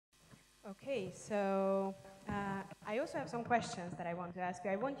Okay, so I also have some questions that I want to ask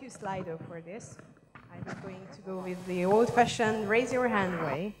you. I want you Slido for this. I'm going to go with the old-fashioned raise your hand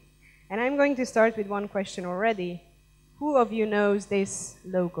way. And I'm going to start with one question already. Who of you knows this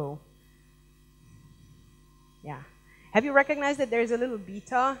logo? Yeah. Have you recognized that there's a little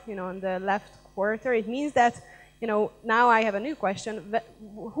beta, on the left quarter? It means that, now I have a new question.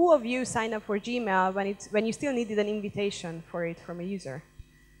 Who of you signed up for Gmail when you still needed an invitation for it from a user?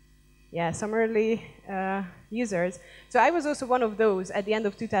 Yeah, some early users. So I was also one of those at the end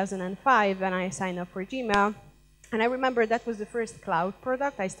of 2005 when I signed up for Gmail. And I remember that was the first cloud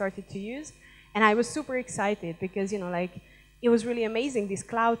product I started to use. And I was super excited because, it was really amazing, this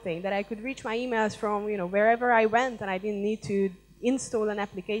cloud thing, that I could reach my emails from, wherever I went and I didn't need to install an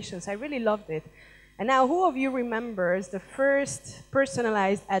application. So I really loved it. And now, who of you remembers the first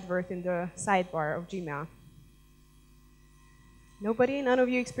personalized advert in the sidebar of Gmail? Nobody? None of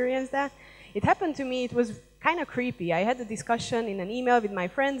you experienced that? It happened to me. It was kind of creepy. I had a discussion in an email with my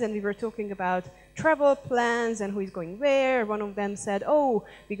friends, and we were talking about travel plans and who is going where. One of them said, oh,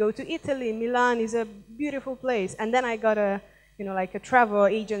 we go to Italy. Milan is a beautiful place. And then I got a travel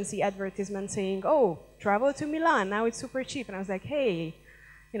agency advertisement saying, oh, travel to Milan. Now it's super cheap. And I was like, hey,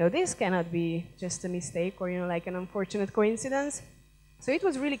 this cannot be just a mistake or, like an unfortunate coincidence. So it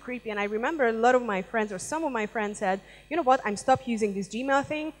was really creepy, and I remember a lot of my friends, or some of my friends said, you know what, I'm stopped using this Gmail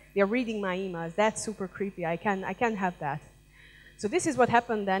thing, they're reading my emails, that's super creepy, I can't have that. So this is what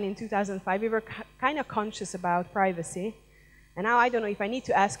happened then in 2005, we were kind of conscious about privacy, and now I don't know if I need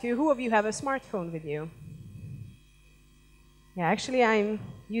to ask you, who of you have a smartphone with you? Yeah, actually I'm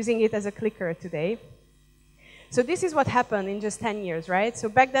using it as a clicker today. So this is what happened in just 10 years, right? So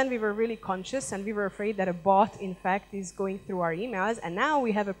back then we were really conscious and we were afraid that a bot, in fact, is going through our emails. And now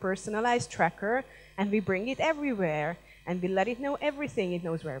we have a personalized tracker and we bring it everywhere. And we let it know everything. It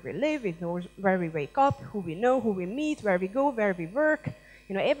knows where we live, it knows where we wake up, who we know, who we meet, where we go, where we work,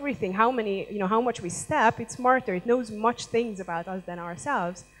 everything, how much we step. It's smarter. It knows much things about us than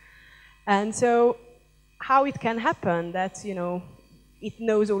ourselves. And so how it can happen that, it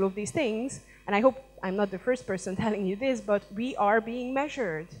knows all of these things, and I hope I'm not the first person telling you this, but we are being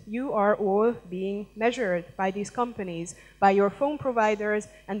measured. You are all being measured by these companies, by your phone providers,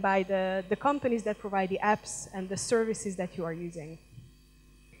 and by the companies that provide the apps and the services that you are using.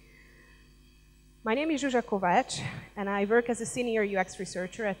 My name is Zsuzsa Kovacs, and I work as a senior UX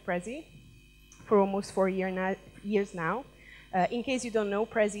researcher at Prezi for almost 4 years now. In case you don't know,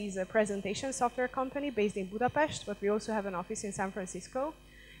 Prezi is a presentation software company based in Budapest, but we also have an office in San Francisco.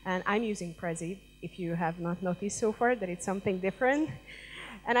 And I'm using Prezi, if you have not noticed so far that it's something different.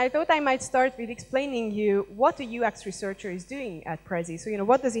 And I thought I might start with explaining you what a UX researcher is doing at Prezi. So,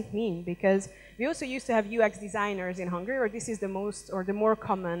 what does it mean? Because we also used to have UX designers in Hungary, or this is the more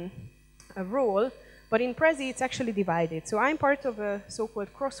common role. But in Prezi, it's actually divided. So I'm part of a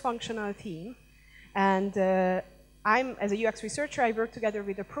so-called cross-functional team. And as a UX researcher, I work together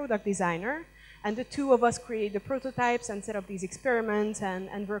with a product designer. And the two of us create the prototypes and set up these experiments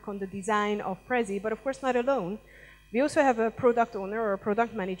and work on the design of Prezi, but of course not alone. We also have a product owner or a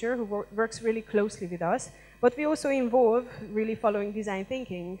product manager who works really closely with us, but we also involve, really following design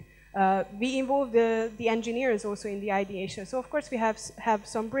thinking, we involve the engineers also in the ideation. So of course we have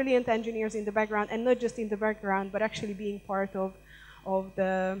some brilliant engineers in the background, and not just in the background, but actually being part of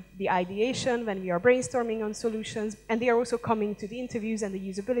the ideation when we are brainstorming on solutions, and they are also coming to the interviews and the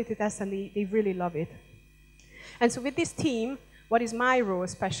usability tests, and they really love it. And so with this team, what is my role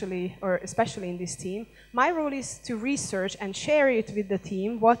especially in this team? My role is to research and share it with the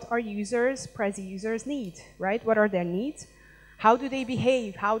team what our users, Prezi users, need, right? What are their needs? How do they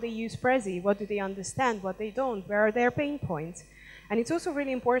behave? How they use Prezi? What do they understand? What they don't? Where are their pain points? And it's also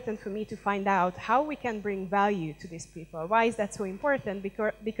really important for me to find out how we can bring value to these people. Why is that so important?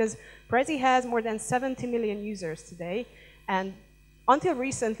 Because Prezi has more than 70 million users today. And until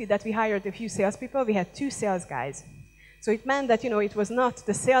recently that we hired a few salespeople, we had 2 sales guys. So it meant that, it was not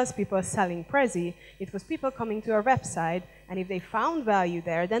the salespeople selling Prezi, it was people coming to our website, and if they found value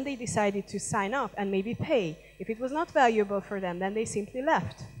there, then they decided to sign up and maybe pay. If it was not valuable for them, then they simply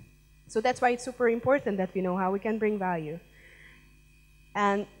left. So that's why it's super important that we know how we can bring value.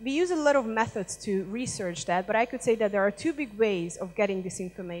 And we use a lot of methods to research that, but I could say that there are 2 big ways of getting this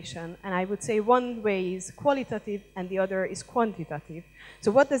information. And I would say one way is qualitative and the other is quantitative. So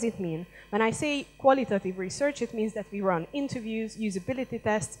what does it mean? When I say qualitative research, it means that we run interviews, usability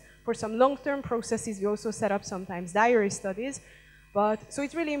tests. For some long-term processes, we also set up sometimes diary studies. So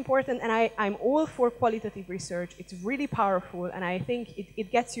it's really important, and I'm all for qualitative research. It's really powerful, and I think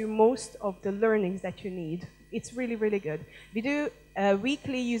it gets you most of the learnings that you need. It's really, really good. We do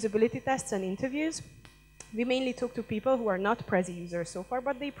weekly usability tests and interviews. We mainly talk to people who are not Prezi users so far,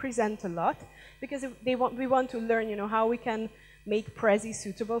 but they present a lot because we want to learn, how we can make Prezi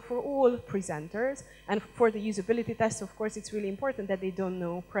suitable for all presenters. And for the usability tests, of course, it's really important that they don't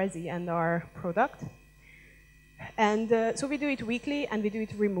know Prezi and our product. And so we do it weekly and we do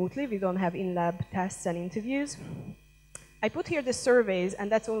it remotely. We don't have in-lab tests and interviews. I put here the surveys,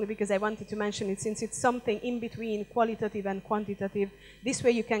 and that's only because I wanted to mention it since it's something in between qualitative and quantitative. This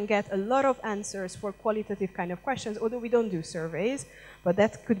way you can get a lot of answers for qualitative kind of questions, although we don't do surveys, but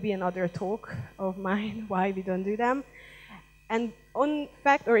that could be another talk of mine, why we don't do them. And in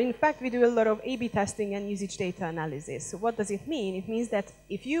fact, we do a lot of A/B testing and usage data analysis. So what does it mean? It means that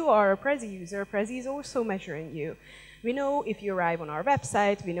if you are a Prezi user, Prezi is also measuring you. We know if you arrive on our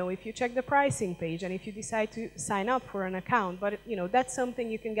website, we know if you check the pricing page, and if you decide to sign up for an account. But that's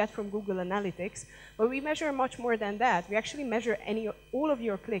something you can get from Google Analytics. But we measure much more than that. We actually measure all of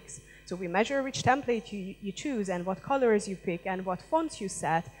your clicks. So we measure which template you choose, and what colors you pick, and what fonts you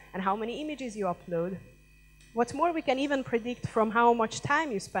set, and how many images you upload. What's more, we can even predict from how much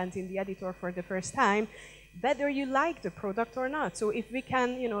time you spent in the editor for the first time, whether you like the product or not. So if we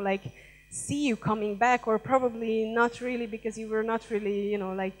can, see you coming back, or probably not really because you were not really,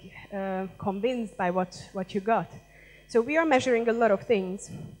 convinced by what you got. So we are measuring a lot of things.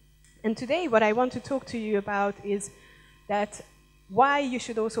 And today what I want to talk to you about is that why you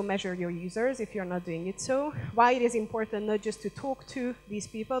should also measure your users if you're not doing it so, why it is important not just to talk to these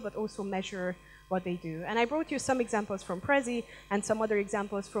people, but also measure what they do. And I brought you some examples from Prezi and some other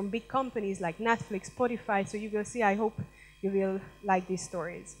examples from big companies like Netflix, Spotify, so you will see, I hope you will like these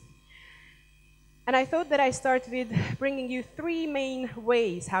stories. And I thought that I start with bringing you 3 main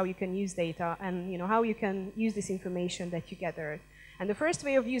ways how you can use data and how you can use this information that you gathered. And the first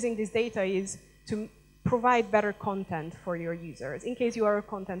way of using this data is to provide better content for your users, in case you are a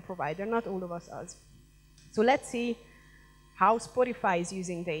content provider, not all of us are. So let's see how Spotify is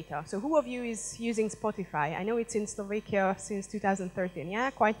using data. So who of you is using Spotify? I know it's in Slovakia since 2013. Yeah,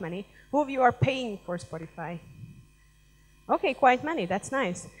 quite many. Who of you are paying for Spotify? Okay, quite many, that's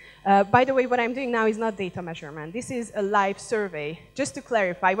nice. By the way, what I'm doing now is not data measurement. This is a live survey. Just to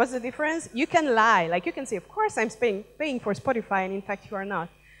clarify, what's the difference? You can lie, like you can say, of course I'm paying for Spotify, and in fact you are not.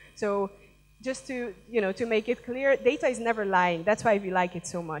 So just to, to make it clear, data is never lying. That's why we like it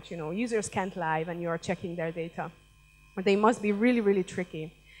so much. Users can't lie when you are checking their data. But they must be really, really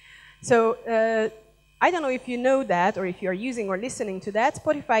tricky. So I don't know if you know that, or if you're using or listening to that.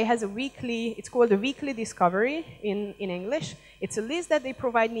 Spotify has a weekly, it's called a weekly discovery in English. It's a list that they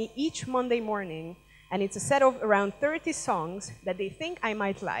provide me each Monday morning, and it's a set of around 30 songs that they think I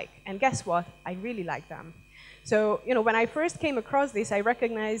might like. And guess what? I really like them. So, when I first came across this, I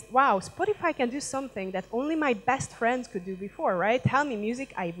recognized, wow, Spotify can do something that only my best friends could do before, right? Tell me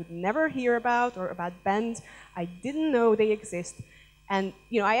music I would never hear about, or about bands I didn't know they exist. And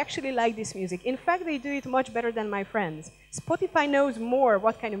I actually like this music. In fact, they do it much better than my friends. Spotify knows more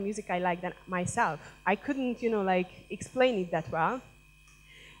what kind of music I like than myself. I couldn't, explain it that well.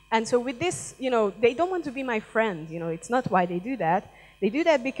 And so with this, they don't want to be my friend. It's not why they do that. They do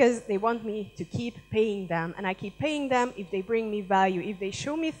that because they want me to keep paying them. And I keep paying them if they bring me value, if they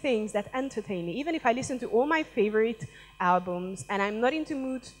show me things that entertain me. Even if I listen to all my favorite albums and I'm not into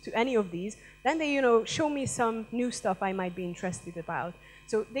mood to any of these, then they, show me some new stuff I might be interested about.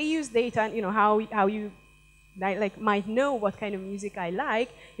 So they use data, and how you might know what kind of music I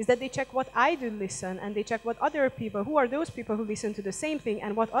like is that they check what I do listen, and they check what other people, who are those people who listen to the same thing,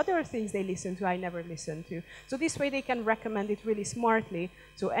 and what other things they listen to I never listen to. So this way they can recommend it really smartly.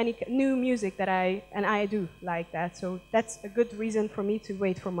 So any new music that I do like that. So that's a good reason for me to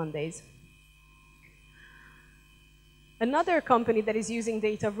wait for Mondays. Another company that is using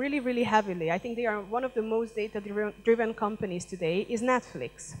data really, really heavily, I think they are one of the most data-driven companies today, is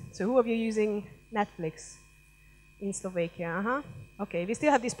Netflix. So who of you using Netflix in Slovakia? Okay, we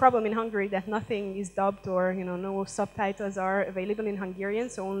still have this problem in Hungary that nothing is dubbed, or no subtitles are available in Hungarian,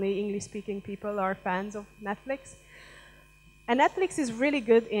 so only English-speaking people are fans of Netflix. And Netflix is really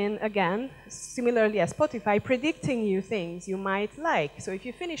good in, again, similarly as Spotify, predicting you things you might like. So if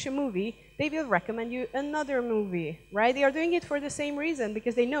you finish a movie, they will recommend you another movie, right? They are doing it for the same reason,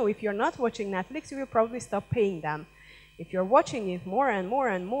 because they know if you're not watching Netflix, you will probably stop paying them. If you're watching it more and more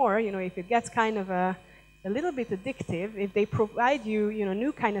and more, if it gets kind of a little bit addictive, if they provide you,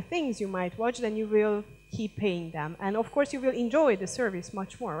 new kind of things you might watch, then you will keep paying them. And of course, you will enjoy the service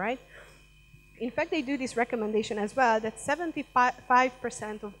much more, right? In fact, they do this recommendation as well, that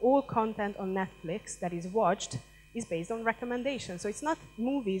 75% of all content on Netflix that is watched is based on recommendations. So it's not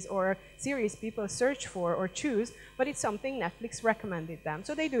movies or series people search for or choose, but it's something Netflix recommended them.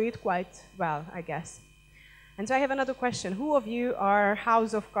 So they do it quite well, I guess. And so I have another question. Who of you are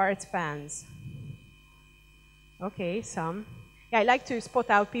House of Cards fans? Okay, some. Yeah, I like to spot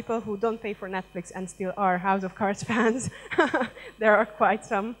out people who don't pay for Netflix and still are House of Cards fans. There are quite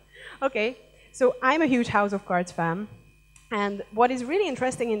some. Okay, so I'm a huge House of Cards fan. And what is really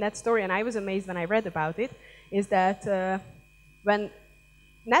interesting in that story, and I was amazed when I read about it, is that when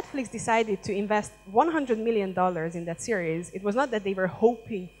Netflix decided to invest $100 million in that series, it was not that they were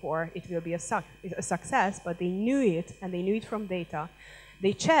hoping for it will be a success, but they knew it, and they knew it from data.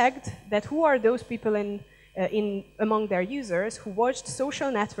 They checked that who are those people among their users who watched Social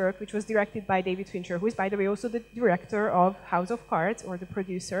Network, which was directed by David Fincher, who is, by the way, also the director of House of Cards, or the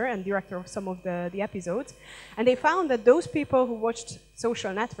producer and director of some of the episodes. And they found that those people who watched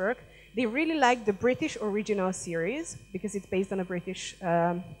Social Network, they really liked the British original series, because it's based on a British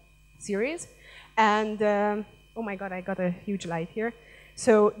series. And, oh my God, I got a huge light here.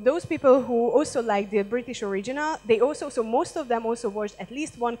 So those people who also like the British original, so most of them also watched at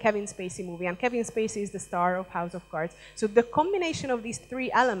least one Kevin Spacey movie, and Kevin Spacey is the star of House of Cards. So the combination of these three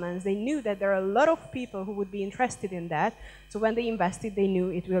elements, they knew that there are a lot of people who would be interested in that. So when they invested, they knew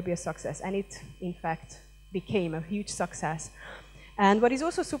it will be a success, and it, in fact, became a huge success. And what is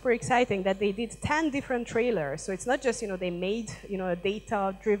also super exciting, that they did 10 different trailers. So it's not just, they made, a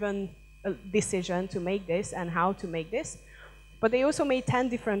data-driven decision to make this and how to make this. But they also made 10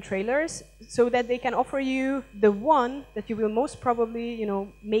 different trailers so that they can offer you the one that you will most probably,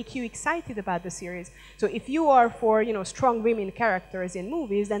 make you excited about the series. So if you are for, strong women characters in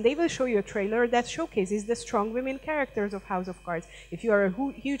movies, then they will show you a trailer that showcases the strong women characters of House of Cards. If you are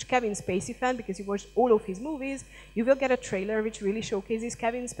a huge Kevin Spacey fan because you watched all of his movies, you will get a trailer which really showcases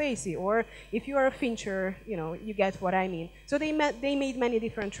Kevin Spacey. Or if you are a Fincher, you get what I mean. So they made many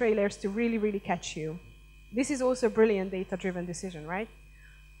different trailers to really, really catch you. This is also a brilliant data-driven decision, right?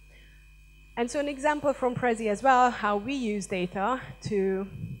 And so an example from Prezi as well, how we use data to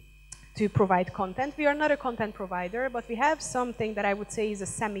provide content. We are not a content provider, but we have something that I would say is a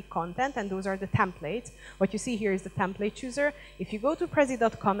semi-content, and those are the templates. What you see here is the template chooser. If you go to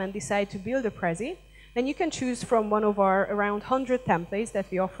Prezi.com and decide to build a Prezi, then you can choose from one of our around 100 templates that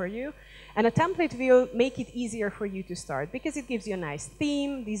we offer you. And a template will make it easier for you to start because it gives you a nice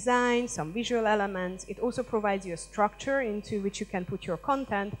theme, design, some visual elements. It also provides you a structure into which you can put your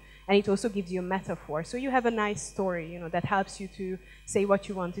content, and it also gives you a metaphor. So you have a nice story, that helps you to say what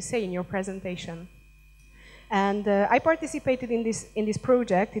you want to say in your presentation. And I participated in this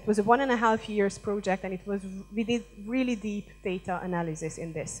project. It was a 1.5 years project, and we did really deep data analysis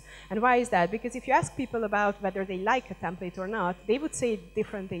in this. And why is that? Because if you ask people about whether they like a template or not, they would say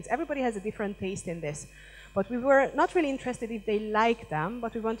different things. Everybody has a different taste in this. But we were not really interested if they like them,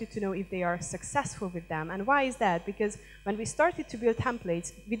 but we wanted to know if they are successful with them. And why is that? Because when we started to build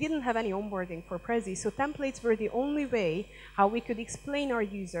templates, we didn't have any onboarding for Prezi, so templates were the only way how we could explain our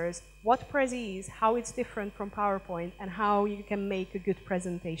users what Prezi is, how it's different from PowerPoint, and how you can make a good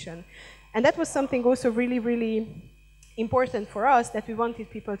presentation. And that was something also really, really important for us, that we wanted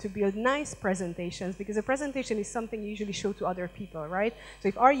people to build nice presentations, because a presentation is something you usually show to other people, right? So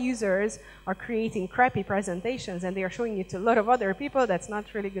if our users are creating crappy presentations and they are showing it to a lot of other people, that's not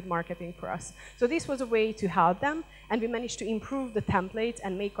really good marketing for us. So this was a way to help them, and we managed to improve the templates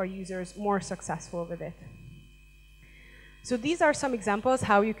and make our users more successful with it. So these are some examples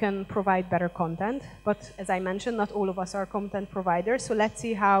how you can provide better content, but as I mentioned, not all of us are content providers, so let's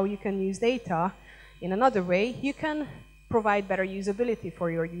see how you can use data in another way. You can provide better usability for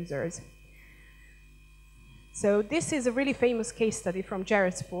your users. So this is a really famous case study from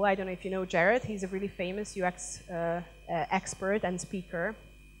Jared Spool. I don't know if you know Jared. He's a really famous UX expert and speaker.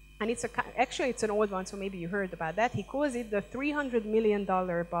 And actually it's an old one, so maybe you heard about that. He calls it the $300 million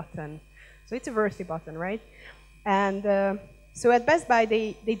button. So it's a worthy button, right? And so at Best Buy,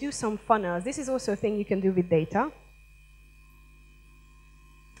 they do some funnels. This is also a thing you can do with data.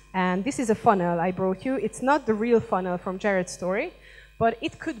 And this is a funnel I brought you. It's not the real funnel from Jared's story, but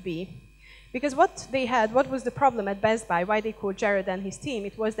it could be. Because what was the problem at Best Buy, why they called Jared and his team,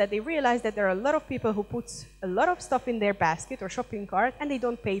 it was that they realized that there are a lot of people who put a lot of stuff in their basket or shopping cart, and they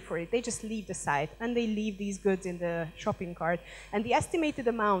don't pay for it. They just leave the site, and they leave these goods in the shopping cart. And the estimated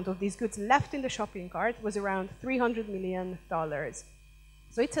amount of these goods left in the shopping cart was around $300 million.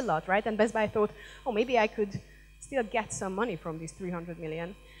 So it's a lot, right? And Best Buy thought, oh, maybe I could still get some money from these $300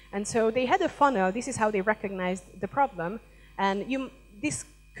 million. And so they had a funnel. This is how they recognized the problem. And this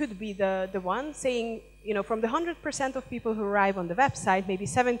could be the one saying, you know, from the 100% of people who arrive on the website, maybe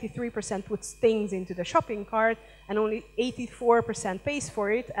 73% puts things into the shopping cart, and only 84% pays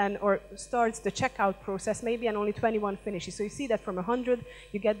for it, and or starts the checkout process maybe, and only 21 finishes. So you see that from 100,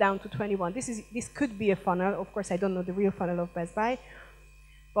 you get down to 21. This could be a funnel. Of course, I don't know the real funnel of Best Buy,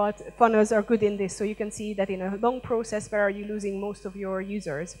 but funnels are good in this. So you can see that in a long process, where are you losing most of your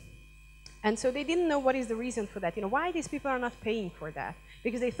users? And so they didn't know what is the reason for that. You know, why these people are not paying for that?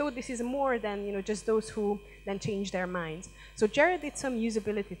 Because they thought this is more than, you know, just those who then change their minds. So Jared did some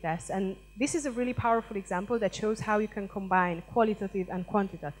usability tests, and this is a really powerful example that shows how you can combine qualitative and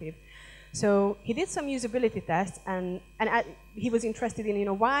quantitative. So he did some usability tests, and he was interested in, you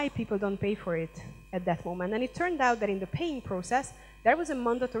know, why people don't pay for it at that moment. And it turned out that in the paying process, there was a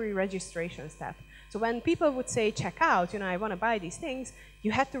mandatory registration step. So when people would say, check out, you know, I want to buy these things,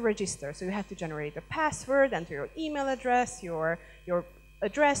 you had to register. So you had to generate a password, enter your email address, your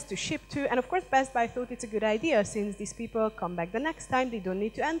address to ship to. And of course, Best Buy thought it's a good idea, since these people come back the next time, they don't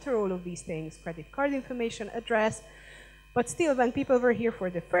need to enter all of these things, credit card information, address. But still, when people were here for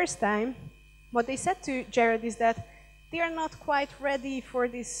the first time, what they said to Jared is that they are not quite ready for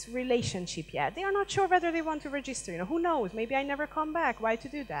this relationship yet. They are not sure whether they want to register. You know, who knows? Maybe I never come back. Why to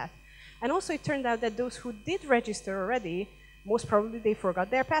do that? And also, it turned out that those who did register already, most probably they forgot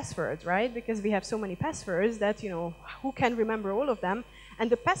their passwords, right? Because we have so many passwords that, you know, who can remember all of them? And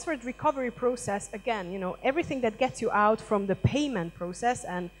the password recovery process, again, you know, everything that gets you out from the payment process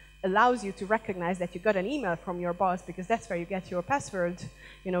and allows you to recognize that you got an email from your boss, because that's where you get your password,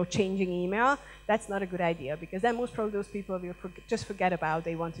 you know, changing email, that's not a good idea, because then most probably those people will just forget about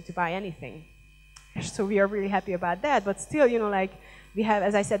they wanted to buy anything. So we are really happy about that, but still, you know, like, we have,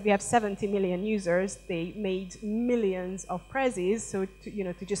 as I said, we have 70 million users. They made millions of Prezis, so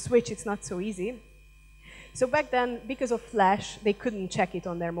to just switch, it's not so easy. So back then, because of Flash, they couldn't check it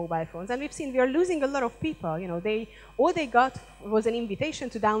on their mobile phones, and we've seen we are losing a lot of people. You know, all they got was an invitation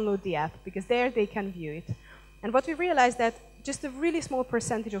to download the app, because there they can view it. And what we realized that just a really small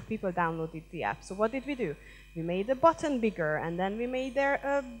percentage of people downloaded the app. So what did we do? We made the button bigger, and then we made there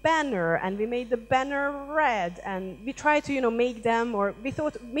a banner, and we made the banner red, and we tried to, you know, make them, or we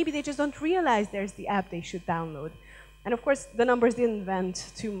thought maybe they just don't realize there's the app they should download. And of course, the numbers didn't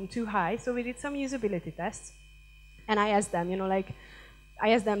went too high, so we did some usability tests, and I asked them, you know, like,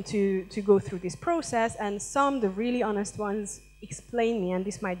 I asked them to go through this process, and the really honest ones, explain me, and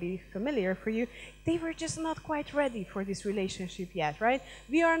this might be familiar for you, they were just not quite ready for this relationship yet, right?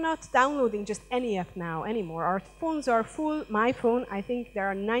 We are not downloading just any app now anymore. Our phones are full. My phone, I think there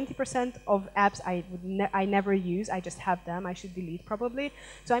are 90% of apps I never use. I just have them. I should delete probably.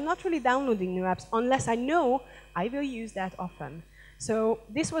 So I'm not really downloading new apps unless I know I will use that often. So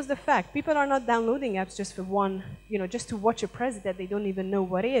this was the fact. People are not downloading apps just for one, you know, just to watch a Prezi that they don't even know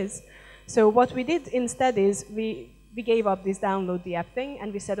what is. So what we did instead is we gave up this download the app thing,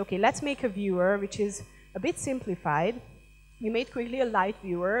 and we said, okay, let's make a viewer which is a bit simplified. We made quickly a light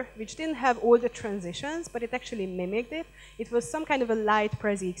viewer, which didn't have all the transitions, but it actually mimicked it. It was some kind of a light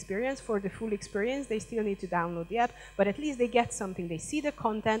Prezi experience. For the full experience, they still need to download the app, but at least they get something. They see the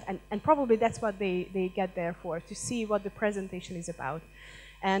content, and probably that's what they get there for, to see what the presentation is about.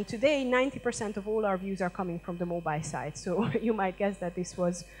 And today, 90% of all our views are coming from the mobile side, so you might guess that this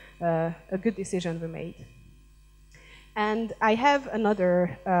was a good decision we made. And I have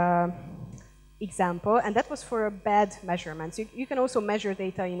another example, and that was for a bad measurement. So you can also measure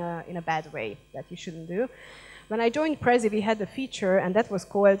data in a bad way that you shouldn't do. When I joined Prezi, we had a feature, and that was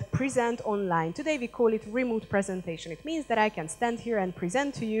called Present Online. Today we call it remote presentation. It means that I can stand here and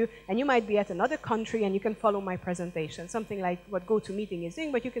present to you, and you might be at another country and you can follow my presentation. Something like what GoToMeeting is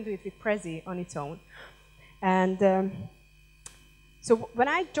doing, but you can do it with Prezi on its own. And so when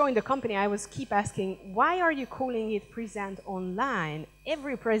I joined the company, I was keep asking, why are you calling it Present Online?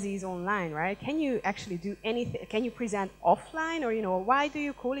 Every Prezi is online, right? Can you actually do anything? Can you present offline? Or, you know, why do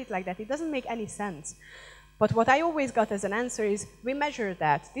you call it like that? It doesn't make any sense. But what I always got as an answer is, we measured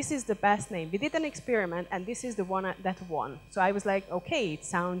that. This is the best name. We did an experiment, and this is the one that won. So I was like, okay, it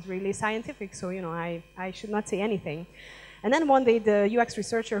sounds really scientific, so, you know, I should not say anything. And then one day, the UX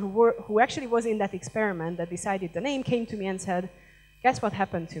researcher who actually was in that experiment that decided the name came to me and said, guess what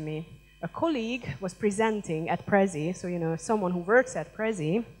happened to me? A colleague was presenting at Prezi, so, you know, someone who works at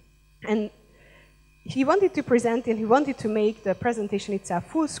Prezi, and he wanted to present, and he wanted to make the presentation itself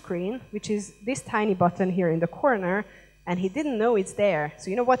full screen, which is this tiny button here in the corner, and he didn't know it's there. So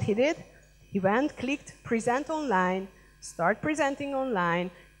you know what he did? He went, clicked Present Online, start presenting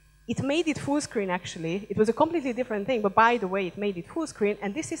online. It made it full screen, actually. It was a completely different thing, but by the way, it made it full screen,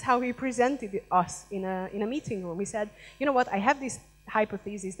 and this is how he presented us in a meeting room. He said, you know what, I have this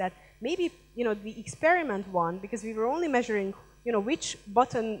hypothesis that maybe, the experiment one, because we were only measuring, which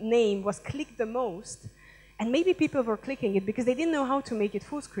button name was clicked the most, and maybe people were clicking it because they didn't know how to make it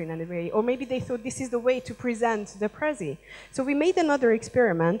full screen anyway, or maybe they thought this is the way to present the Prezi. So we made another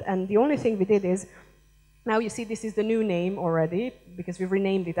experiment, and the only thing we did is, now you see this is the new name already, because we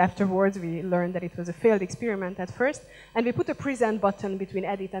renamed it afterwards. We learned that it was a failed experiment at first, and we put a present button between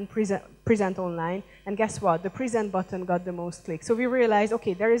edit and present online, and guess what? The present button got the most clicks. So we realized,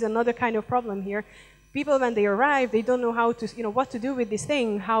 okay, there is another kind of problem here. People, when they arrive, they don't know how to, what to do with this thing,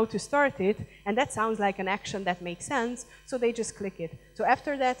 how to start it, and that sounds like an action that makes sense, so they just click it. So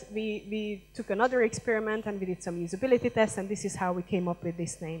after that, we took another experiment and we did some usability tests, and this is how we came up with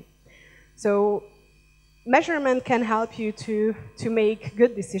this name. So measurement can help you to make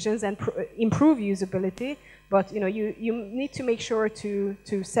good decisions and improve usability, but you need to make sure to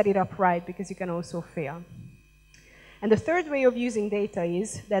set it up right, because you can also fail. And the third way of using data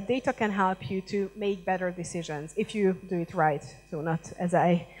is that data can help you to make better decisions if you do it right, so not as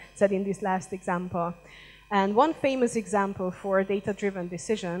I said in this last example. And one famous example for data-driven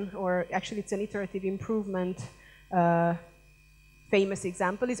decision, or actually it's an iterative improvement famous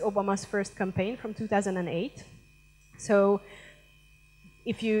example, is Obama's first campaign from 2008. So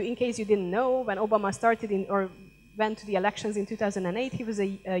if you, in case you didn't know, when Obama started or went to the elections in 2008, he was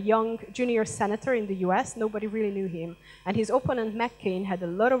a young junior senator in the US. Nobody really knew him. And his opponent, McCain, had a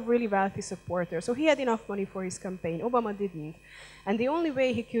lot of really wealthy supporters. So he had enough money for his campaign. Obama didn't. And the only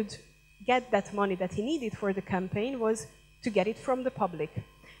way he could get that money that he needed for the campaign was to get it from the public.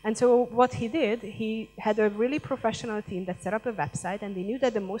 And so what he did, he had a really professional team that set up a website, and they knew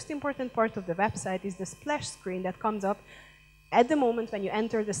that the most important part of the website is the splash screen that comes up at the moment when you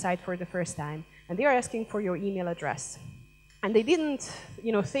enter the site for the first time. And they are asking for your email address. And they didn't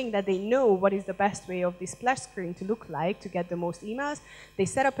think that they know what is the best way of this splash screen to look like to get the most emails. They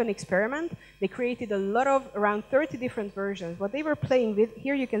set up an experiment. They created a lot of, around 30 different versions. What they were playing with,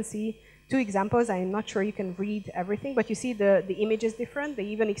 here you can see two examples. I'm not sure you can read everything, but you see the image is different. They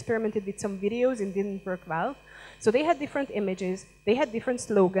even experimented with some videos and didn't work well. So they had different images. They had different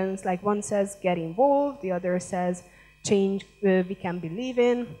slogans, like one says, get involved, the other says, change we can believe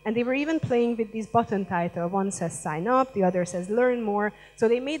in. And they were even playing with this button title. One says sign up, the other says learn more. So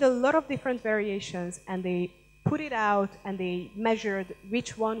they made a lot of different variations, and they put it out, and they measured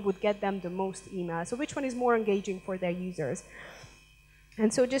which one would get them the most emails. So which one is more engaging for their users.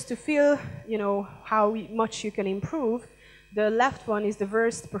 And so just to feel, how much you can improve, the left one is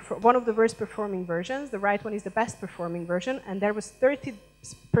one of the worst performing versions. The right one is the best performing version, and there was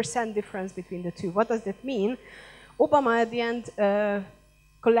 30% difference between the two. What does that mean? Obama, at the end,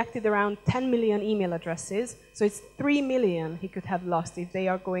 collected around 10 million email addresses, so it's 3 million he could have lost if they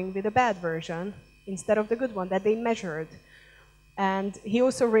are going with a bad version instead of the good one that they measured. And he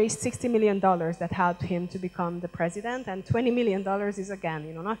also raised $60 million that helped him to become the president, and $20 million is,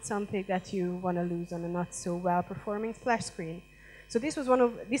 again, not something that you want to lose on a not so well-performing splash screen. So this was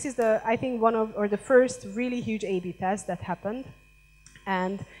I think the first really huge A/B test that happened.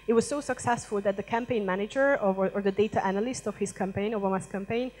 And it was so successful that the campaign manager or the data analyst of his campaign, Obama's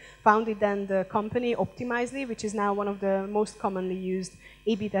campaign, founded then the company Optimizely, which is now one of the most commonly used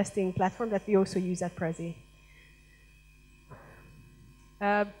A/B testing platforms that we also use at Prezi.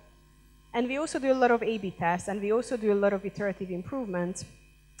 And we also do a lot of A/B tests, and we also do a lot of iterative improvements.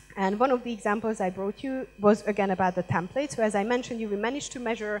 And one of the examples I brought you was, again, about the templates. So as I mentioned, we managed to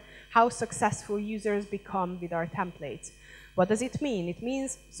measure how successful users become with our templates. What does it mean? It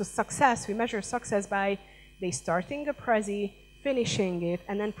means, so success, we measure success by they starting a Prezi, finishing it,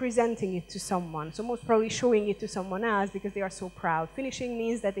 and then presenting it to someone. So most probably showing it to someone else because they are so proud. Finishing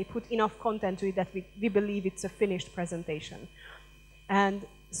means that they put enough content to it that we believe it's a finished presentation. And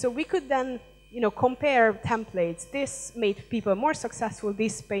so we could then, compare templates. This made people more successful,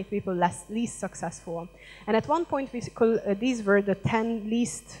 this made people least successful. And at one point, these were the 10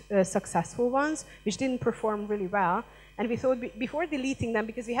 least successful ones, which didn't perform really well. And we thought, before deleting them,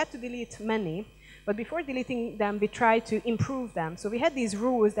 because we had to delete many, but before deleting them, we tried to improve them. So we had these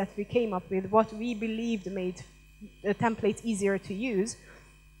rules that we came up with, what we believed made the templates easier to use.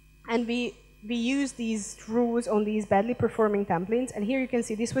 And we used these rules on these badly performing templates. And here you can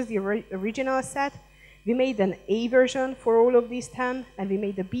see this was the original set. We made an A version for all of these 10, and we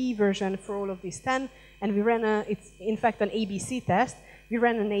made a B version for all of these 10. And we ran it's in fact an ABC test. We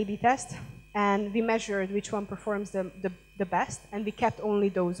ran an A/B test, and we measured which one performs the best, and we kept only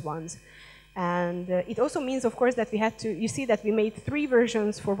those ones. And it also means, of course, that we had to, you see that we made 3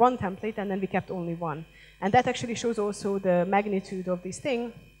 versions for one template, and then we kept only one. And that actually shows also the magnitude of this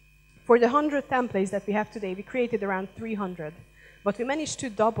thing. For the 100 templates that we have today, we created around 300. But we managed to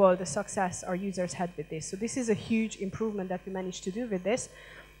double the success our users had with this. So this is a huge improvement that we managed to do with this.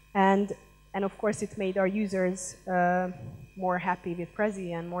 And of course, it made our users more happy with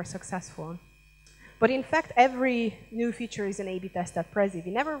Prezi and more successful. But in fact, every new feature is an A/B test at Prezi.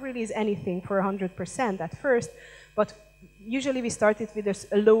 We never release anything for 100% at first, but usually we started with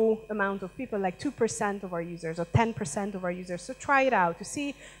a low amount of people, like 2% of our users or 10% of our users. So try it out to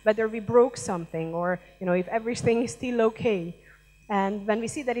see whether we broke something or if everything is still okay. And when we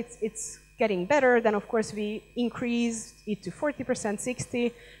see that it's getting better, then of course we increase it to 40%,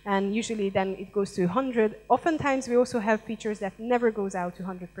 60%, and usually then it goes to 100. Oftentimes we also have features that never goes out to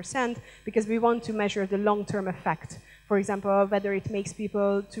 100% because we want to measure the long-term effect. For example, whether it makes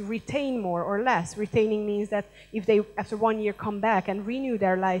people to retain more or less. Retaining means that if they, after 1 year, come back and renew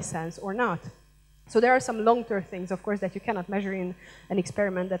their license or not. So there are some long-term things, of course, that you cannot measure in an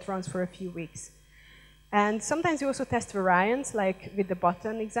experiment that runs for a few weeks. And sometimes you also test variance, like with the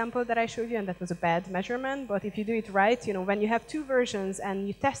button example that I showed you, and that was a bad measurement. But if you do it right, when you have two versions and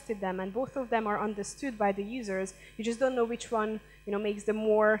you tested them and both of them are understood by the users, you just don't know which one makes the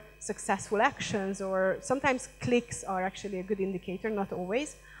more successful actions, or sometimes clicks are actually a good indicator, not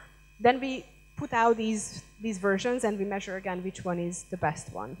always. Then we put out these versions and we measure again which one is the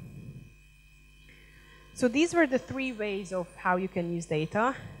best one. So these were the three ways of how you can use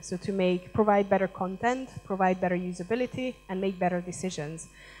data. So to provide better content, provide better usability, and make better decisions.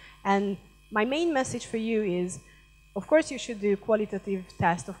 And my main message for you is, of course you should do qualitative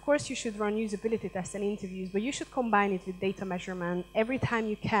tests, of course you should run usability tests and interviews, but you should combine it with data measurement every time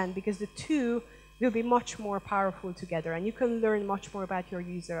you can, because the two will be much more powerful together, and you can learn much more about your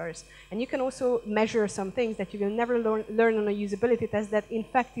users. And you can also measure some things that you will never learn on a usability test that in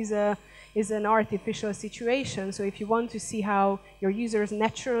fact is an artificial situation. So if you want to see how your users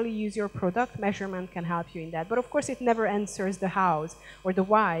naturally use your product, measurement can help you in that. But of course, it never answers the hows or the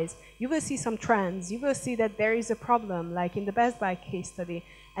whys. You will see some trends. You will see that there is a problem, like in the Best Buy case study.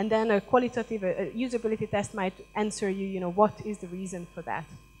 And then a qualitative usability test might answer you, what is the reason for that.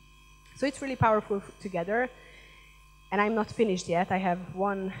 So it's really powerful together. And I'm not finished yet. I have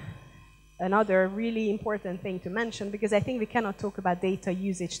another really important thing to mention, because I think we cannot talk about data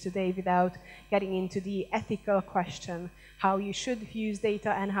usage today without getting into the ethical question, how you should use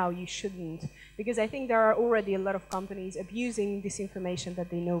data and how you shouldn't. Because I think there are already a lot of companies abusing this information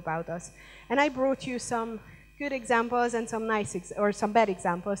that they know about us. And I brought you some good examples and some some bad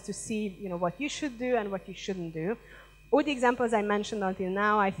examples to see what you should do and what you shouldn't do. All the examples I mentioned until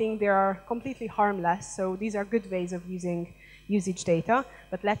now, I think they are completely harmless, so these are good ways of using usage data,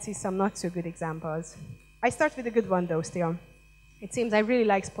 but let's see some not so good examples. I start with a good one though still. It seems I really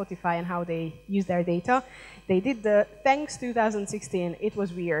like Spotify and how they use their data. They did the Thanks 2016, it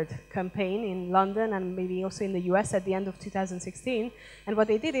was weird, campaign in London and maybe also in the US at the end of 2016. And what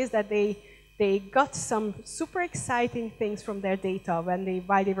they did is that they got some super exciting things from their data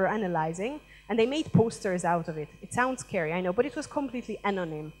while they were analyzing, and they made posters out of it. It sounds scary, I know, but it was completely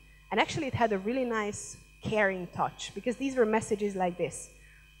anonymous. And actually it had a really nice caring touch, because these were messages like this.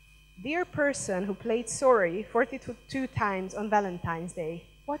 Dear person who played sorry 42 times on Valentine's Day,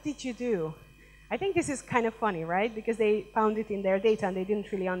 what did you do? I think this is kind of funny, right? Because they found it in their data and they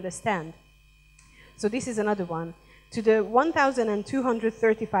didn't really understand. So this is another one. To the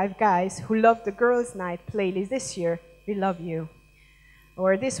 1,235 guys who loved the Girls' Night playlist this year, we love you.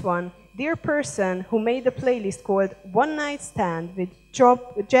 Or this one, dear person who made a playlist called One Night Stand with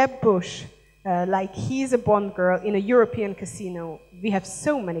Jeb Bush, like he's a Bond girl in a European casino. We have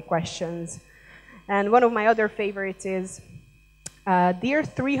so many questions. And one of my other favorites is, dear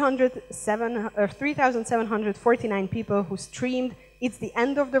 3,749 people who streamed It's the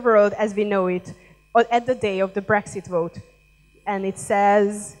End of the World as We Know It at the day of the Brexit vote. And it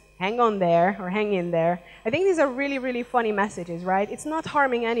says, hang on there, or hang in there. I think these are really, really funny messages, right? It's not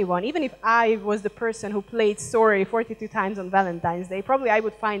harming anyone. Even if I was the person who played sorry 42 times on Valentine's Day, probably I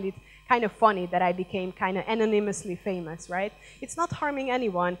would find it kind of funny that I became kind of anonymously famous, right? It's not harming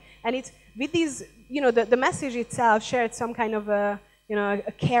anyone. And it's with these, the message itself shared some kind of a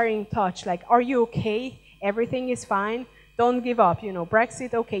caring touch, like, are you okay? Everything is fine. Don't give up,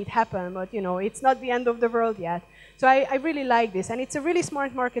 Brexit, okay, it happened, but, it's not the end of the world yet. So I really like this, and it's a really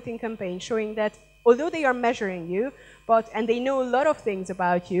smart marketing campaign showing that although they are measuring you, and they know a lot of things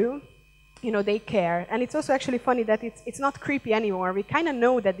about you, they care. And it's also actually funny that it's not creepy anymore. We kind of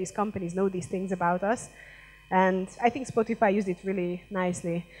know that these companies know these things about us, and I think Spotify used it really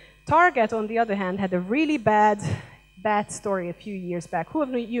nicely. Target, on the other hand, had a really bad story a few years back. Who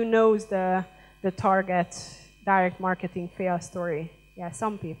of you knows the Target direct marketing fail story? Yeah,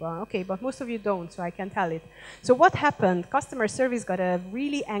 some people. Okay, but most of you don't, so I can tell it. So what happened? Customer service got a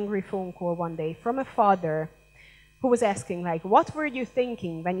really angry phone call one day from a father who was asking, like, what were you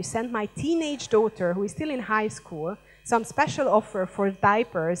thinking when you sent my teenage daughter, who is still in high school, some special offer for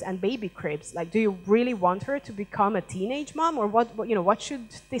diapers and baby cribs? Like, do you really want her to become a teenage mom, or what should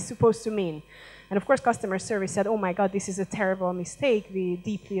this supposed to mean? And of course, customer service said, oh my God, this is a terrible mistake. We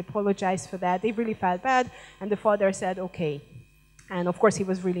deeply apologize for that. They really felt bad. And the father said, okay. And of course, he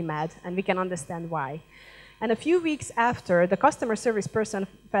was really mad, and we can understand why. And a few weeks after, the customer service person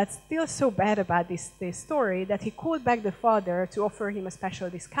felt still so bad about this story that he called back the father to offer him a special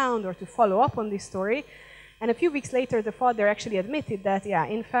discount or to follow up on this story. And a few weeks later, the father actually admitted that, yeah,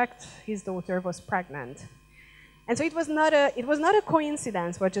 in fact, his daughter was pregnant. And so it was not a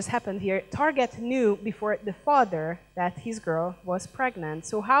coincidence what just happened here. Target knew before the father that his girl was pregnant.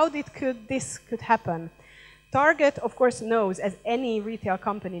 So how this could happen? Target, of course, knows, as any retail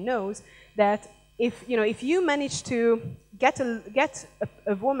company knows, that if you manage to get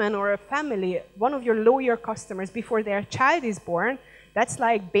a woman or a family, one of your loyal customers, before their child is born, that's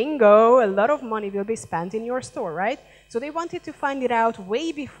like bingo, a lot of money will be spent in your store, right? So they wanted to find it out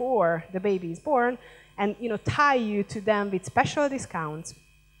way before the baby is born and tie you to them with special discounts.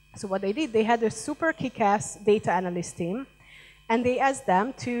 So what they did, they had a super kick-ass data analyst team, and they asked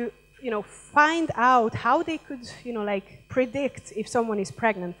them to find out how they could, predict if someone is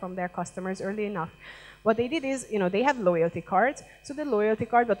pregnant from their customers early enough. What they did is, they have loyalty cards. So the loyalty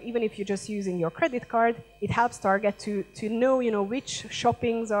card, but even if you're just using your credit card, it helps Target to know, which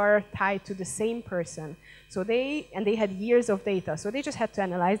shoppings are tied to the same person. So they had years of data. So they just had to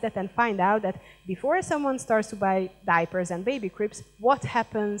analyze that and find out that before someone starts to buy diapers and baby cribs, what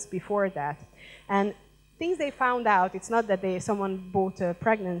happens before that? And things they found out, it's not that someone bought a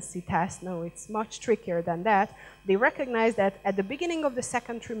pregnancy test, no, it's much trickier than that. They recognized that at the beginning of the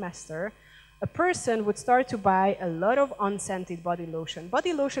second trimester, a person would start to buy a lot of unscented body lotion.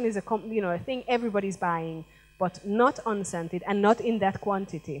 Body lotion is a thing everybody's buying, but not unscented and not in that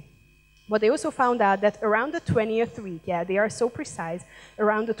quantity. But they also found out that around the 20th week, yeah, they are so precise,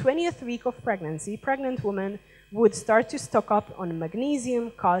 around the 20th week of pregnancy, pregnant women would start to stock up on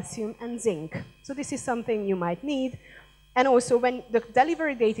magnesium, calcium, and zinc. So this is something you might need. And also, when the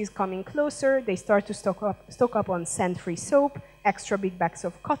delivery date is coming closer, they start to stock up on scent-free soap, extra big bags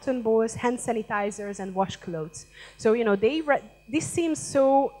of cotton balls, hand sanitizers, and washcloths. So, this seems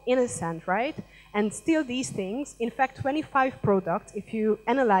so innocent, right? And still these things, in fact, 25 products, if you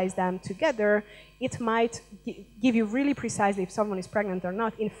analyze them together, it might give you really precisely if someone is pregnant or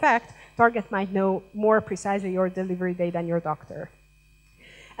not. In fact, Target might know more precisely your delivery date than your doctor.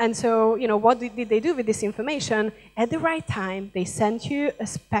 And so, what did they do with this information? At the right time, they sent you a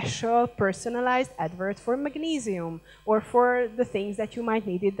special personalized advert for magnesium or for the things that you might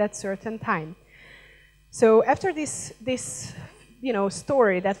need at that certain time. So after this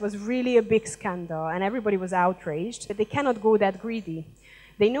story that was really a big scandal and everybody was outraged, they cannot go that greedy.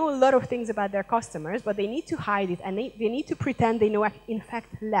 They know a lot of things about their customers, but they need to hide it, and they need to pretend they know, in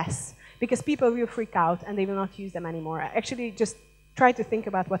fact, less, because people will freak out and they will not use them anymore. Actually, just try to think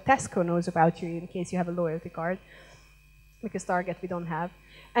about what Tesco knows about you in case you have a loyalty card, because Target we don't have.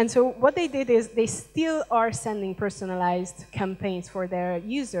 And so what they did is they still are sending personalized campaigns for their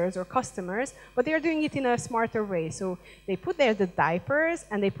users or customers, but they are doing it in a smarter way. So they put there the diapers,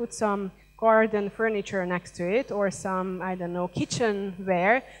 and they put some garden furniture next to it, or some, I don't know,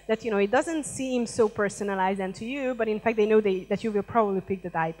 kitchenware that, it doesn't seem so personalized and to you, but in fact they know that you will probably pick the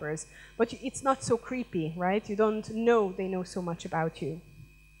diapers. But it's not so creepy, right? You don't know they know so much about you.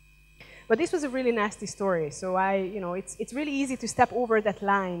 But this was a really nasty story, so it's really easy to step over that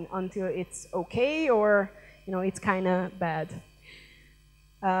line until it's okay, or, it's kind of bad.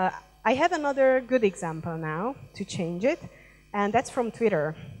 I have another good example now to change it, and that's from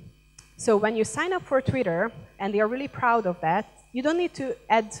Twitter. So when you sign up for Twitter, and they are really proud of that, you don't need to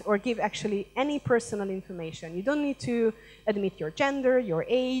add or give actually any personal information. You don't need to admit your gender, your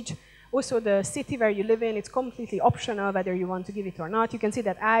age, also the city where you live in. It's completely optional whether you want to give it or not. You can see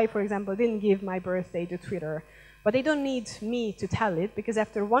that I, for example, didn't give my birthday to Twitter. But they don't need me to tell it, because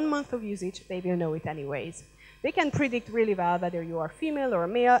after 1 month of usage, they will know it anyways. They can predict really well whether you are female or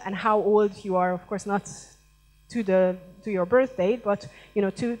male and how old you are, of course not to your birth date, but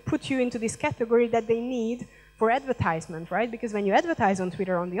to put you into this category that they need for advertisement, right? Because when you advertise on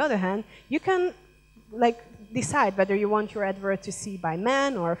Twitter, on the other hand, you can decide whether you want your advert to see by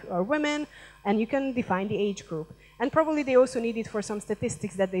men or women, and you can define the age group. And probably they also need it for some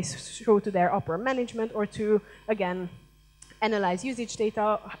statistics that they show to their upper management, or to, again, analyze usage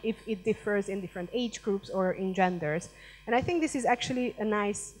data if it differs in different age groups or in genders. And I think this is actually a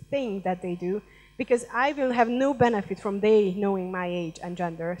nice thing that they do, because I will have no benefit from they knowing my age and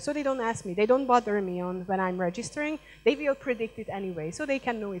gender, so they don't ask me, they don't bother me on when I'm registering, they will predict it anyway, so they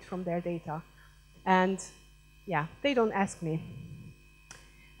can know it from their data. And yeah, they don't ask me.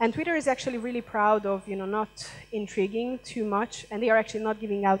 And Twitter is actually really proud of, not intriguing too much, and they are actually not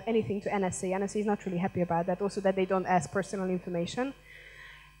giving out anything to NSA. NSA is not really happy about that, also that they don't ask personal information.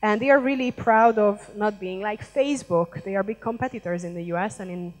 And they are really proud of not being like Facebook. They are big competitors in the US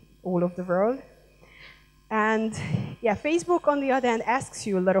and in all of the world. And yeah, Facebook, on the other hand, asks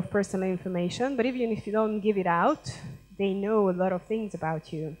you a lot of personal information, but even if you don't give it out, they know a lot of things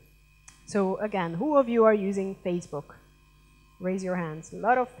about you. So again, who of you are using Facebook? Raise your hands. A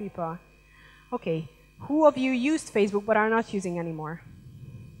lot of people. Okay. Who of you used Facebook but are not using anymore?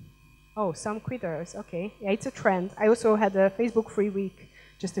 Oh, some quitters. Okay. Yeah, it's a trend. I also had a Facebook free week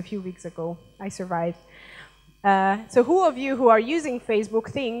just a few weeks ago. I survived. So who of you who are using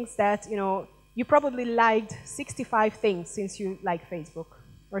Facebook thinks that, you probably liked 65 things since you like Facebook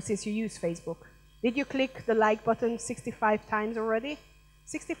or since you use Facebook? Did you click the like button 65 times already?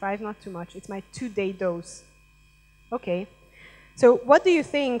 65, not too much. It's my 2-day dose. Okay. So what do you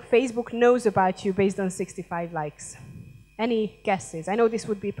think Facebook knows about you based on 65 likes? Any guesses? I know this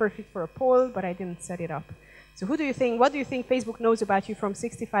would be perfect for a poll, but I didn't set it up. So what do you think Facebook knows about you from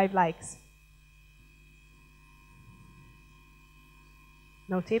 65 likes?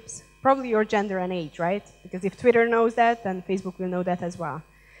 No tips? Probably your gender and age, right? Because if Twitter knows that, then Facebook will know that as well.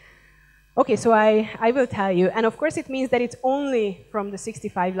 Okay, so I will tell you. And of course it means that it's only from the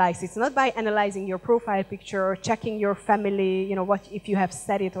 65 likes. It's not by analyzing your profile picture or checking your family, if you have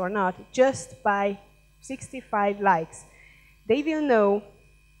set it or not. Just by 65 likes. They will know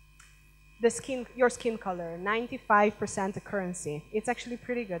your skin color, 95% accuracy. It's actually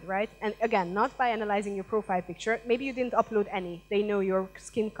pretty good, right? And again, not by analyzing your profile picture. Maybe you didn't upload any. They know your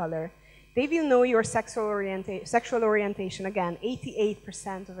skin color. They will know your sexual orientation, again,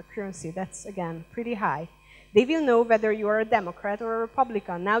 88% of accuracy. That's, again, pretty high. They will know whether you are a Democrat or a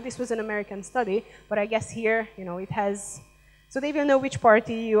Republican. Now, this was an American study, but I guess here, it has... So they will know which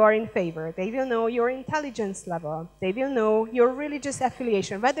party you are in favor. They will know your intelligence level. They will know your religious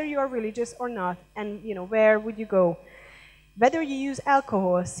affiliation, whether you are religious or not, and, where would you go. Whether you use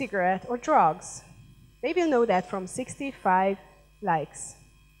alcohol, cigarette, or drugs. They will know that from 65 likes.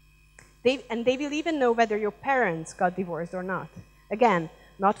 And they will even know whether your parents got divorced or not. Again,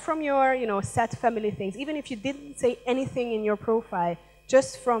 not from your, set family things. Even if you didn't say anything in your profile,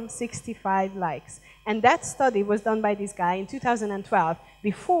 just from 65 likes. And that study was done by this guy in 2012,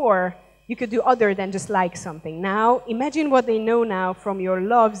 before you could do other than just like something. Now, imagine what they know now from your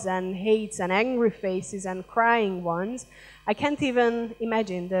loves and hates and angry faces and crying ones. I can't even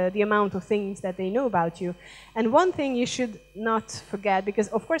imagine the amount of things that they know about you. And one thing you should not forget, because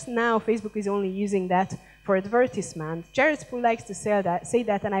of course now Facebook is only using that for advertisement. Jared Spool likes to say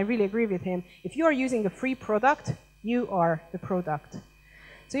that, and I really agree with him. If you are using a free product, you are the product.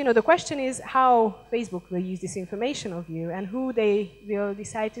 So, the question is how Facebook will use this information of you and who they will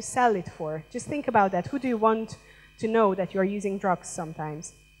decide to sell it for. Just think about that. Who do you want to know that you are using drugs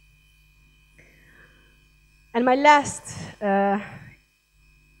sometimes? And my last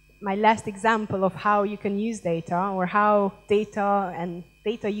example of how you can use data, or how data and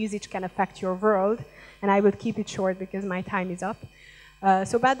data usage can affect your world, and I will keep it short because my time is up.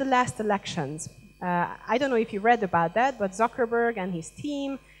 So about the last elections. I don't know if you read about that, but Zuckerberg and his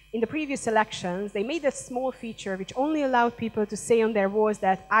team, in the previous elections, they made a small feature which only allowed people to say on their walls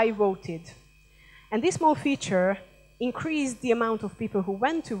that I voted. And this small feature increased the amount of people who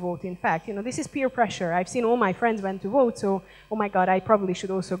went to vote. In fact, this is peer pressure. I've seen all my friends went to vote, so, oh my God, I probably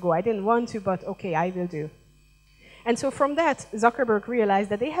should also go. I didn't want to, but okay, I will do. And so from that, Zuckerberg realized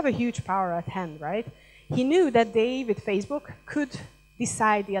that they have a huge power at hand, right? He knew that they, with Facebook, could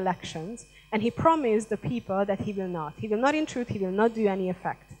decide the elections, and he promised the people that he will not. He will not intrude, he will not do any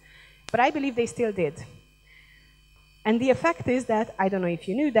effect. But I believe they still did. And the effect is that, I don't know if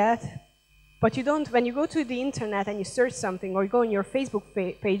you knew that, but you don't, when you go to the internet and you search something, or you go on your Facebook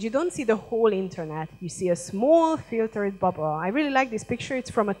page, you don't see the whole internet. You see a small filtered bubble. I really like this picture.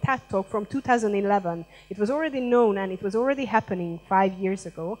 It's from a TED Talk from 2011. It was already known and it was already happening 5 years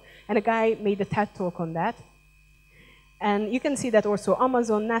ago. And a guy made a TED Talk on that. And you can see that also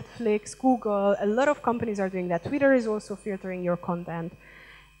Amazon, Netflix, Google, a lot of companies are doing that. Twitter is also filtering your content.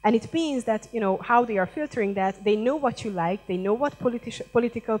 And it means that, how they are filtering that, they know what you like, they know what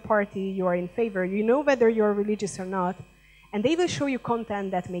political party you are in favor, you know whether you're religious or not, and they will show you content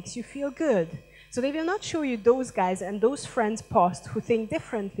that makes you feel good. So they will not show you those guys and those friends post who think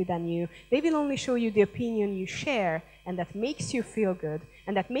differently than you. They will only show you the opinion you share, and that makes you feel good,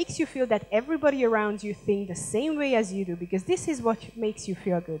 and that makes you feel that everybody around you think the same way as you do, because this is what makes you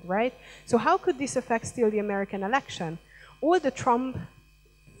feel good, right? So how could this affect still the American election? All the Trump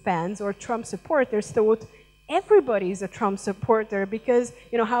fans or Trump supporters thought everybody is a Trump supporter because,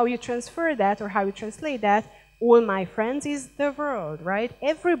 you know, how you transfer that or how you translate that, all my friends is the world, right?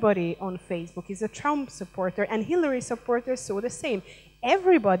 Everybody on Facebook is a Trump supporter, and Hillary supporters saw the same.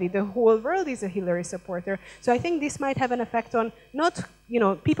 Everybody, the whole world is a Hillary supporter. So I think this might have an effect on not, you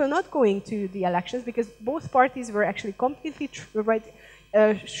know, people not going to the elections, because both parties were actually completely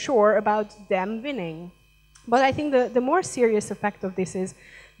sure about them winning. But I think the more serious effect of this is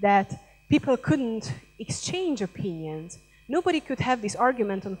that people couldn't exchange opinions. Nobody could have this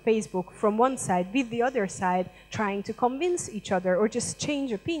argument on Facebook from one side with the other side trying to convince each other or just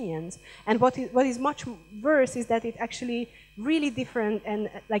change opinions. And what is much worse is that it actually really different and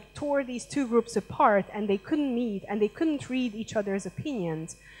like tore these two groups apart, and they couldn't meet and they couldn't read each other's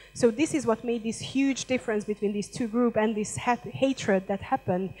opinions. So this is what made this huge difference between these two groups and this hatred that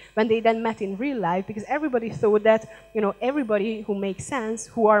happened when they then met in real life, because everybody thought that, you know, everybody who makes sense,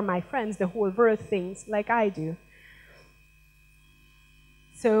 who are my friends, the whole world thinks like I do.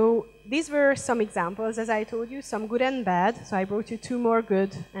 So these were some examples, as I told you, some good and bad. So I brought you 2 more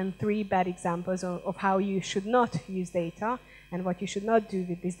good and 3 bad examples of how you should not use data and what you should not do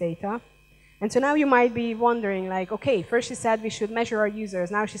with this data. And so now you might be wondering, like, okay, first she said we should measure our users.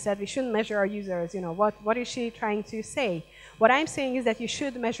 Now she said we shouldn't measure our users. You know, what is she trying to say? What I'm saying is that you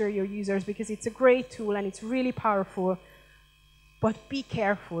should measure your users because it's a great tool and it's really powerful. But be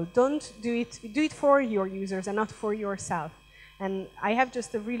careful. Don't do it for your users and not for yourself. And I have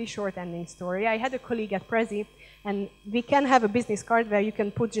just a really short ending story. I had a colleague at Prezi, and we can have a business card where you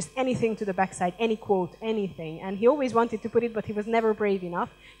can put just anything to the backside, any quote, anything. And he always wanted to put it, but he was never brave enough.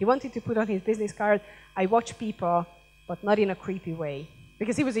 He wanted to put on his business card, I watch people, but not in a creepy way.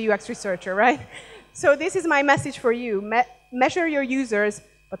 Because he was a UX researcher, right? So this is my message for you. Measure your users,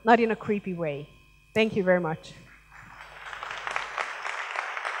 but not in a creepy way. Thank you very much.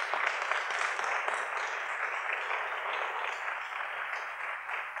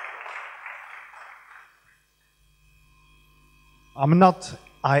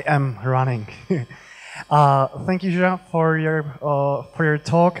 I am running. Thank you, Zsuzsa, for your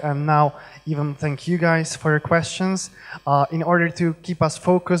talk, and now even thank you guys for your questions. In order to keep us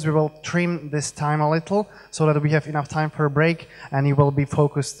focused, we will trim this time a little so that we have enough time for a break, and you will be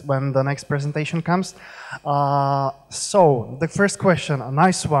focused when the next presentation comes. So, the first question, a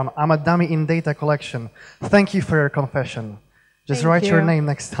nice one. I'm a dummy in data collection. Thank you for your confession. Just write your name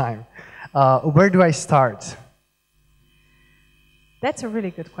next time. Where do I start? That's a really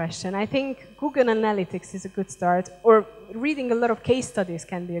good question. I think Google Analytics is a good start, or reading a lot of case studies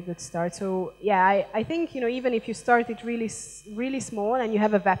can be a good start. So yeah, I think, you know, even if you start it really small and you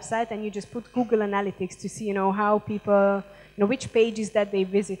have a website and you just put Google Analytics to see, you know, how people, you know, which pages that they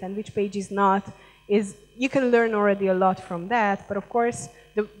visit and which pages not, you can learn already a lot from that. But of course,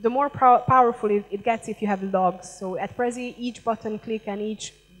 the more powerful it gets if you have logs. So at Prezi, each button click and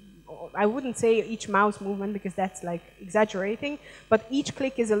I wouldn't say each mouse movement because that's like exaggerating, but each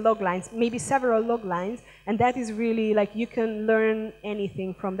click is a log line, maybe several log lines, and that is really like you can learn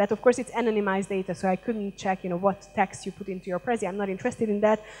anything from that. Of course, it's anonymized data, so I couldn't check, you know, what text you put into your Prezi. I'm not interested in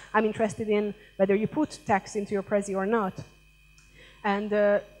that. I'm interested in whether you put text into your Prezi or not. And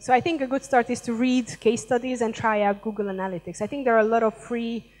so I think a good start is to read case studies and try out Google Analytics. I think there are a lot of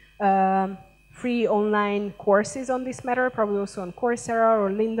free online courses on this matter, probably also on Coursera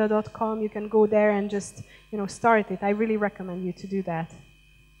or lynda.com. You can go there and just, you know, start it. I really recommend you to do that.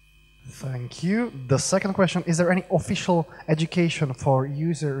 Thank you. The second question, is there any official education for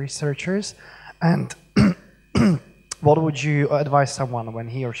user researchers? And what would you advise someone when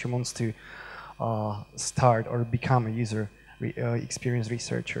he or she wants to start or become a user experience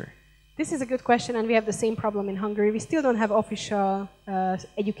researcher? This is a good question, and we have the same problem in Hungary. We still don't have official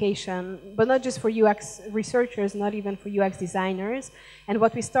education, but not just for UX researchers, not even for UX designers. And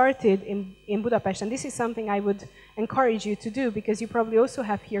what we started in Budapest, and this is something I would encourage you to do, because you probably also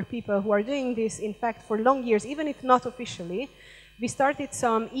have here people who are doing this, in fact, for long years, even if not officially. We started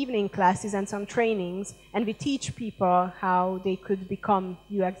some evening classes and some trainings, and we teach people how they could become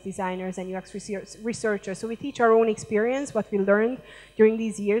UX designers and UX researchers. So we teach our own experience, what we learned during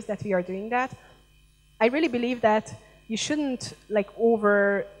these years that we are doing that. I really believe that you shouldn't like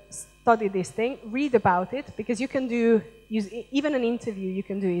over-study this thing. Read about it, because you can even an interview, you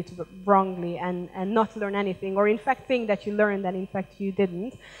can do it wrongly and not learn anything, or in fact think that you learned and in fact you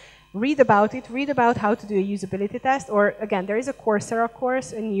didn't. read about it, read about how to do a usability test, or again, there is a Coursera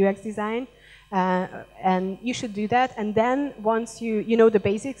course in UX design, and you should do that, and then once you know the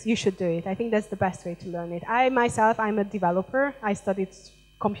basics, you should do it. I think that's the best way to learn it. I myself, I'm a developer. I studied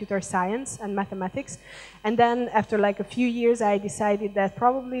computer science and mathematics, and then after like a few years, I decided that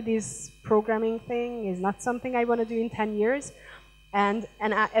probably this programming thing is not something I want to do in 10 years, and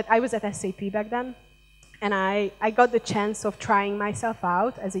I was at SAP back then. And I got the chance of trying myself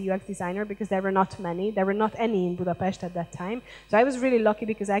out as a UX designer because there were not many. There were not any in Budapest at that time. So I was really lucky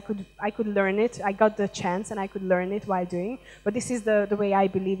because I could learn it. I got the chance and I could learn it while doing. But this is the way I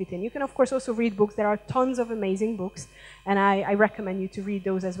believe it in. You can, of course, also read books. There are tons of amazing books. And I recommend you to read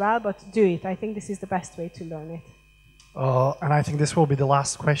those as well. But do it. I think this is the best way to learn it. And I think this will be the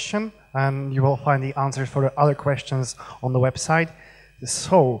last question. And you will find the answers for the other questions on the website.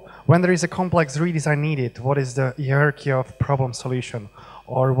 So, when there is a complex redesign needed, what is the hierarchy of problem solution,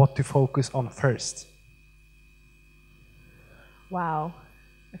 or what to focus on first? Wow.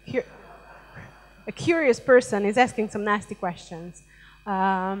 A curious person is asking some nasty questions.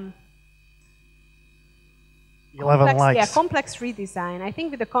 11 likes. Yeah, complex redesign. I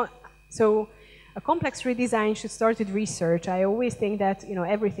think with so a complex redesign should start with research. I always think that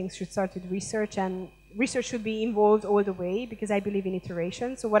everything should start with research, and research should be involved all the way because I believe in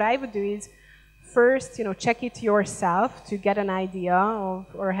iteration. So what I would do is first, check it yourself to get an idea of,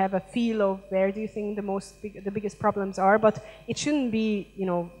 or have a feel of where do you think the biggest problems are. But it shouldn't be,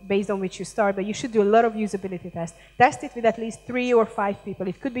 based on which you start. But you should do a lot of usability tests. Test it with at least 3 or 5 people.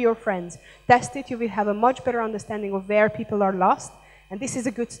 It could be your friends. Test it. You will have a much better understanding of where people are lost. And this is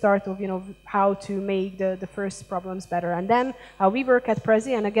a good start of how to make the first problems better. And then we work at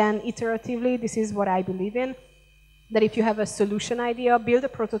Prezi, and again, iteratively, this is what I believe in, that if you have a solution idea, build a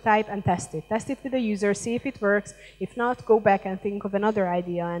prototype and test it. Test it with the user, see if it works. If not, go back and think of another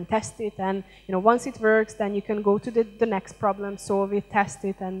idea and test it. And once it works, then you can go to the next problem, solve it, test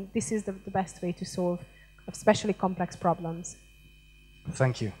it, and this is the best way to solve especially complex problems.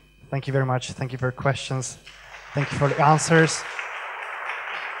 Thank you. Thank you very much. Thank you for your questions. Thank you for the answers.